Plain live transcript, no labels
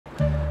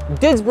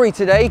Didsbury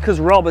today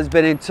because Rob has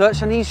been in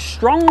touch and he's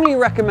strongly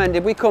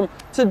recommended we come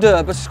to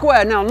Durbar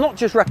Square. Now, not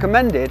just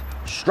recommended,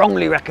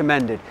 strongly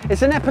recommended.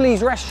 It's a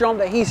Nepalese restaurant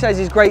that he says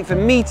is great for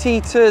meat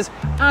eaters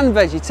and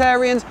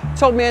vegetarians.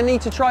 Told me I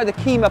need to try the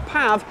keema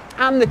pav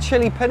and the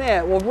chili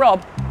paneer. Well,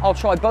 Rob, I'll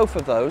try both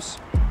of those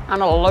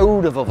and a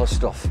load of other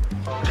stuff,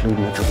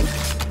 including a drink.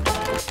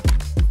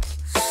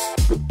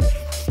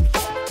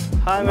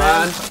 Hi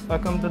man,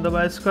 welcome to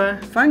Durbar Square.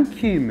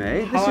 Thank you,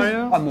 mate. How are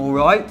you? I'm all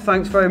right,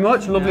 thanks very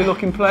much. Lovely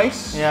looking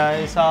place. Yeah,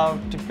 it's our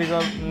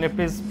typical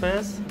Nepalese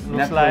place.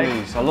 Looks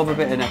Nepalese, like. I love a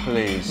bit of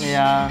Nepalese.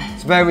 Yeah.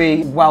 It's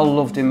very well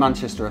loved in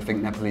Manchester, I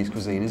think, Nepalese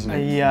cuisine, isn't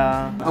it?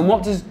 Yeah. And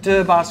what does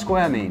Durbar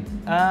Square mean?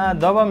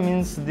 Durbar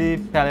means the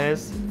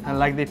palace, and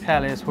like the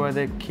palace where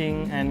the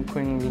king and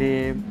queen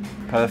live.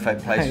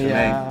 Perfect place for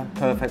Yeah. me.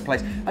 Perfect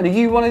place. And are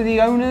you one of the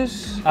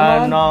owners?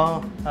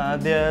 No,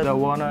 they're the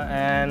owner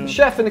and...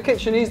 Chef in the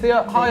kitchen, he's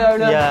the hi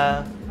owner.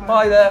 Yeah.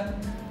 Hi there.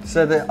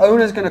 So the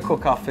owner's going to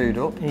cook our food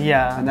up.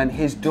 Yeah. And then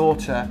his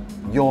daughter,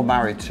 you're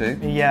married to.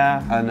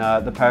 Yeah.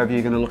 And the pair of you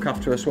are going to look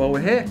after us while we're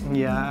here.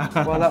 Yeah.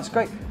 Well, that's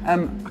great. I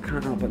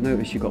can't help but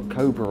notice you've got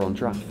Cobra on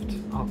draft.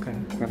 Okay.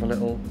 Can we have a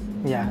little...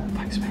 Yeah.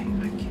 Thanks, mate.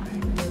 Thank you, mate.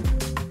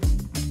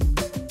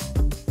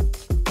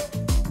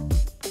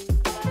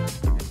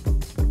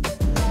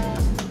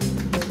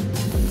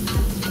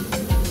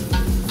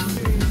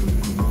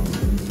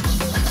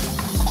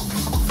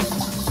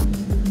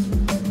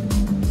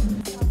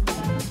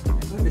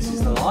 This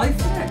is the life,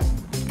 isn't it?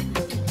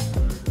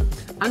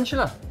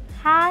 Angela.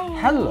 Hi.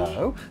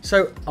 Hello.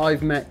 So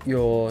I've met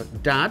your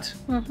dad,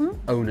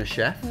 owner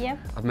chef. Yep.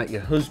 I've met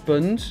your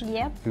husband,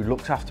 Yep. who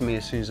looked after me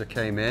as soon as I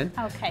came in.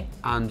 Okay.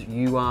 And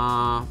you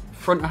are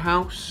front of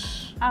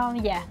house.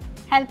 Yeah.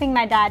 Helping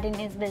my dad in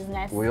his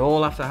business. We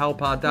all have to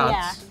help our dads.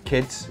 Yeah.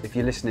 Kids, if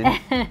you're listening.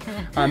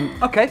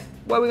 Okay,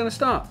 where are we going to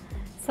start?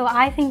 So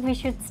I think we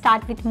should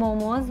start with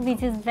momos,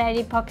 which is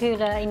very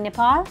popular in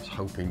Nepal. I was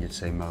hoping you'd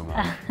say Momo.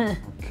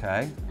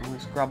 Okay,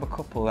 let's grab a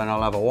couple then.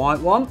 I'll have a white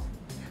one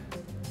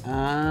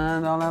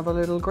and I'll have a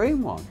little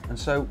green one. And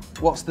so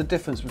what's the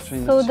difference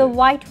between the two? So the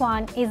white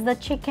one is the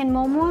chicken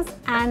momos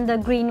and the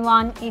green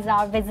one is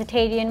our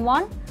vegetarian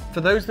one.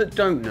 For those that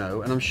don't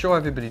know, and I'm sure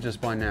everybody does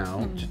by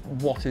now,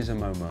 what is a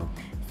Momo?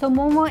 So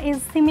momo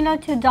is similar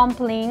to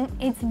dumpling.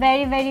 It's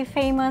very, very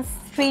famous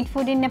street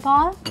food in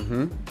Nepal.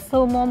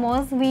 So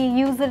momos, we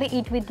usually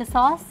eat with the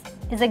sauce.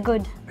 Is it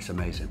good? It's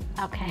amazing.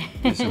 Okay.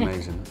 It's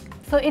amazing.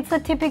 So it's a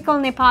typical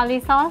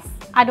Nepali sauce.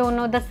 I don't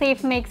know, the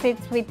chef makes it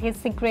with his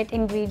secret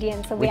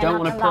ingredients, so We are don't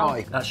not want to allowed.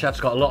 pry. That chef's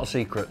got a lot of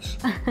secrets.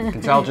 You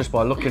can tell just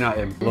by looking at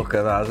him. Look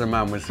at that, there's a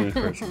man with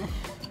secrets.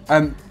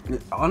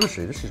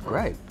 Honestly, this is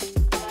great.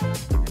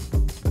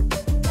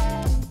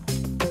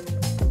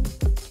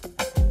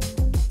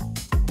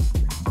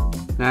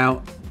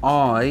 Now,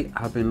 I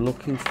have been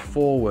looking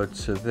forward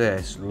to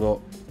this.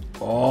 Look.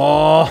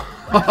 Oh!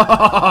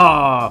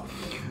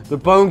 The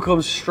bone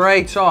comes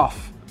straight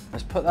off.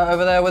 Let's put that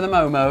over there with the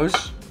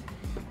momos.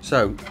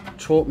 So,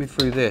 talk me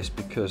through this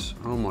because,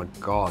 oh my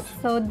God.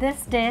 So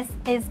this dish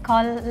is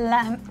called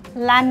lamb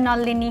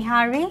nolli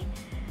nihari,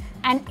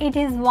 and it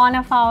is one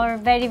of our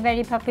very,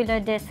 very popular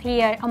dishes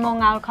here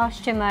among our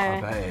customers.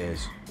 I bet it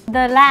is.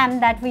 The lamb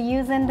that we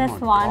use in this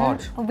my one,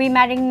 God. we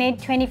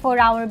marinate 24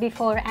 hours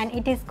before, and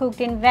it is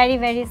cooked in very,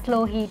 very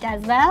slow heat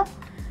as well.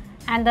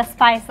 And the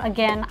spice,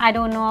 again, I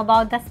don't know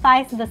about the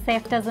spice. The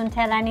chef doesn't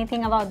tell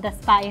anything about the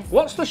spice.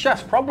 What's the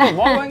chef's problem?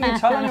 Why won't you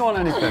tell anyone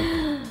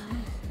anything?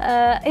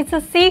 It's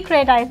a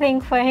secret, I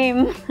think, for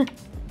him.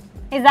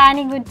 Is that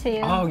any good to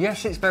you? Oh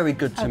yes, it's very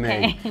good to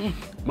Okay. me.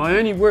 My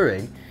only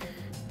worry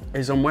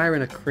is I'm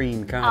wearing a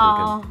cream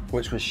cardigan,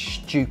 which was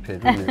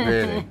stupid, wasn't it,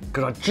 really?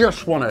 Because I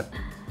just want to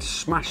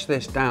smash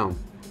this down.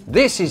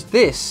 This is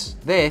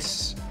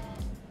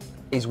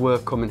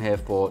worth coming here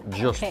for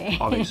just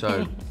on its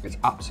own. It's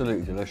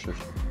absolutely delicious.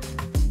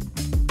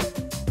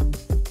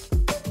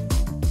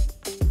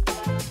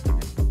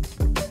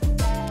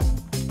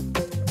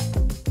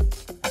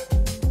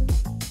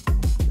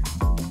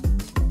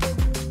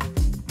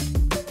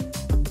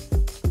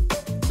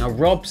 Now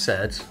Rob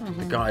said,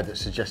 the guy that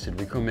suggested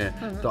we come here,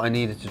 that I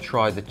needed to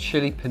try the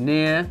chili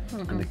paneer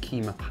and the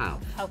keema pav.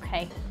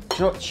 Okay. Do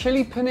you know what,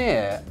 chili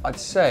paneer, I'd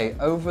say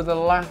over the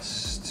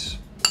last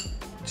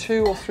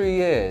 2 or 3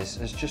 years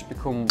has just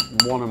become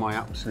one of my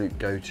absolute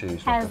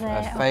go-tos, like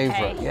a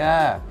favourite. Okay.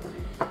 Yeah.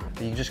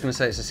 Are you just going to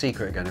say it's a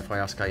secret again if I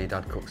ask how your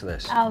dad cooks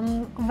this?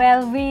 Well,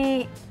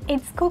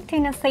 it's cooked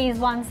in a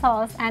Szechuan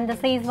sauce, and the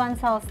Szechuan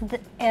sauce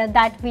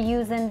that we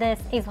use in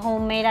this is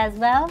homemade as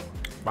well.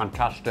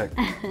 Fantastic.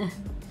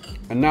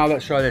 And now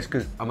let's try this,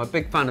 because I'm a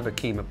big fan of a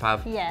keema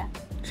pav. Yeah.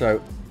 So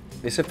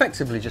it's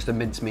effectively just a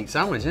mincemeat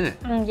sandwich, isn't it?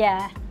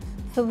 Yeah.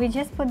 So we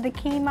just put the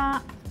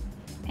keema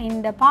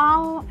in the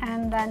pav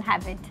and then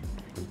have it.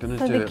 So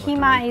the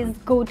keema is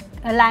good,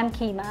 lamb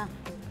keema.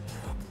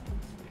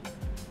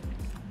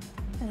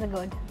 Is it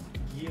good?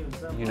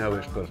 You know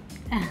it's good.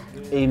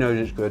 He knows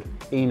it's good.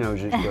 He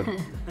knows it's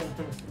good.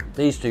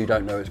 These two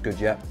don't know it's good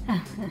yet,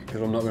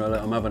 because I'm not going to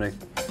let them have any.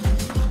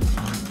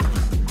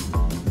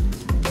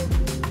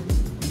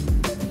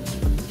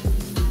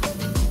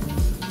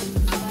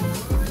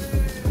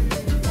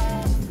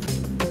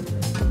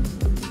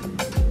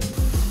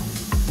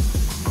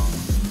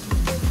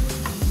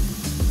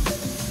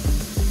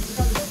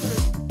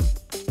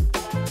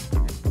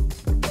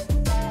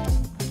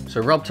 So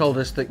Rob told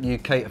us that you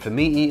cater for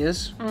meat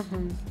eaters.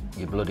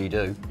 You bloody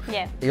do.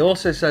 Yeah. He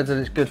also said that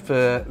it's good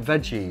for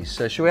veggies.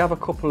 So should we have a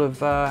couple of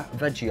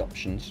veggie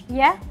options?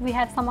 Yeah, we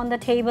have some on the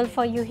table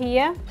for you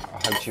here.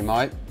 I hope you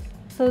might.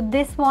 So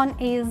this one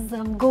is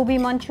gobi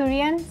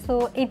Manchurian.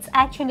 So it's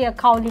actually a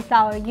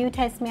cauliflower. You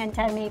taste me and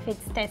tell me if it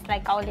tastes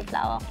like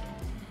cauliflower.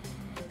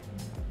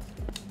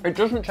 It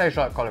doesn't taste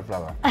like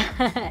cauliflower.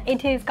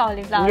 It is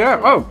cauliflower.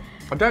 Yeah, oh,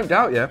 I don't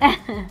doubt you.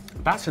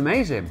 That's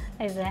amazing.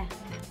 Is it?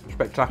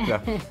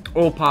 Spectacular.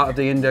 All part of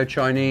the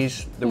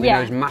Indo-Chinese that we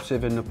know is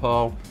massive in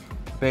Nepal.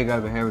 Big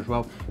over here as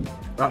well.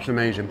 That's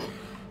amazing.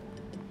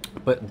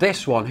 But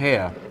this one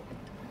here,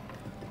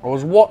 I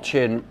was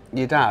watching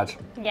your dad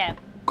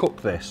cook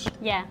this.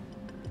 Yeah.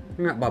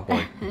 Isn't that bad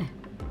boy? I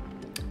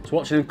was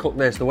watching him cook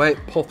this. The way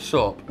it puffs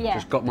up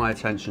just got my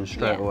attention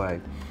straight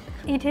away.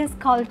 It is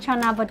called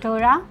chana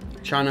bhatura.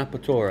 Chana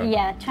bhatura.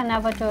 Yeah,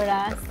 chana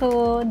bhatura.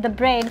 So the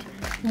bread,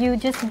 you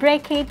just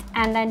break it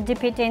and then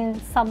dip it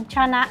in some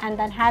chana and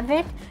then have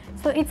it.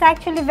 So it's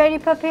actually very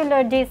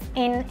popular dish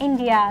in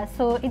India.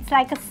 So it's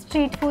like a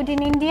street food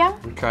in India.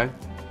 Okay.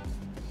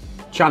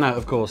 Chana,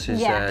 of course,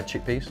 is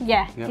chickpeas.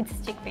 Yeah, it's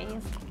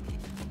chickpeas.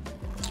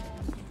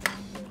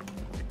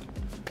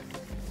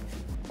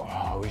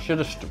 Oh, we should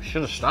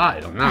have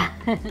started on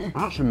that.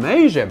 That's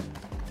amazing.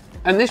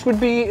 And this would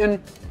be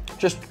eaten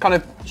just kind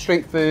of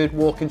street food,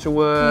 walking to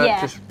work,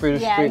 just through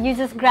the street. You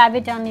just grab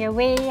it on your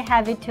way,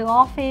 have it to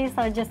office,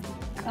 or just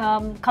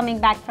coming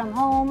back from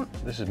home.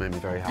 This has made me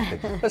very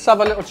happy. Let's have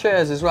a little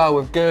cheers as well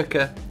with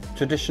Gurkha,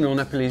 traditional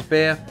Nepalese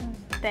beer.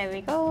 There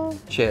we go.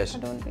 Cheers. I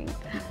don't drink.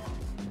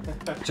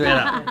 Do you hear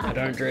that? I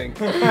don't drink.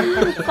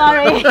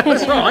 Sorry.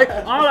 That's right,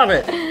 I'll have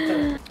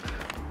it.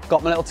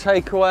 Got my little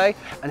takeaway,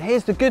 and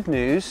here's the good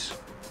news.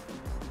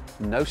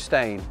 No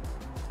stain.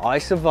 I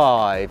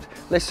survived.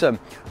 Listen,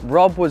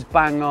 Rob was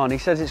bang on. He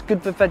says it's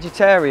good for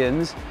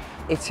vegetarians.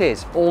 It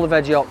is. All the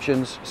veggie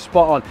options,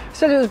 spot on. He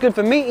said it was good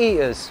for meat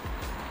eaters.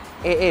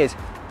 It is.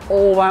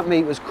 All that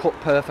meat was cooked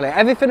perfectly.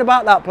 Everything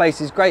about that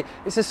place is great.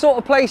 It's the sort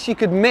of place you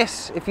could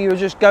miss if you were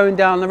just going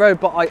down the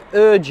road, but I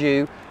urge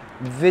you,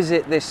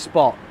 visit this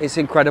spot. It's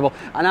incredible.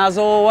 And as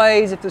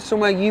always, if there's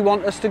somewhere you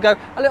want us to go,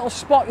 a little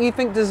spot you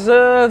think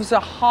deserves a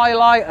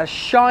highlight, a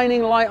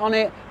shining light on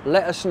it,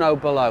 let us know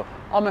below.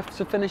 I'm going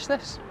to finish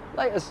this.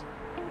 Laters.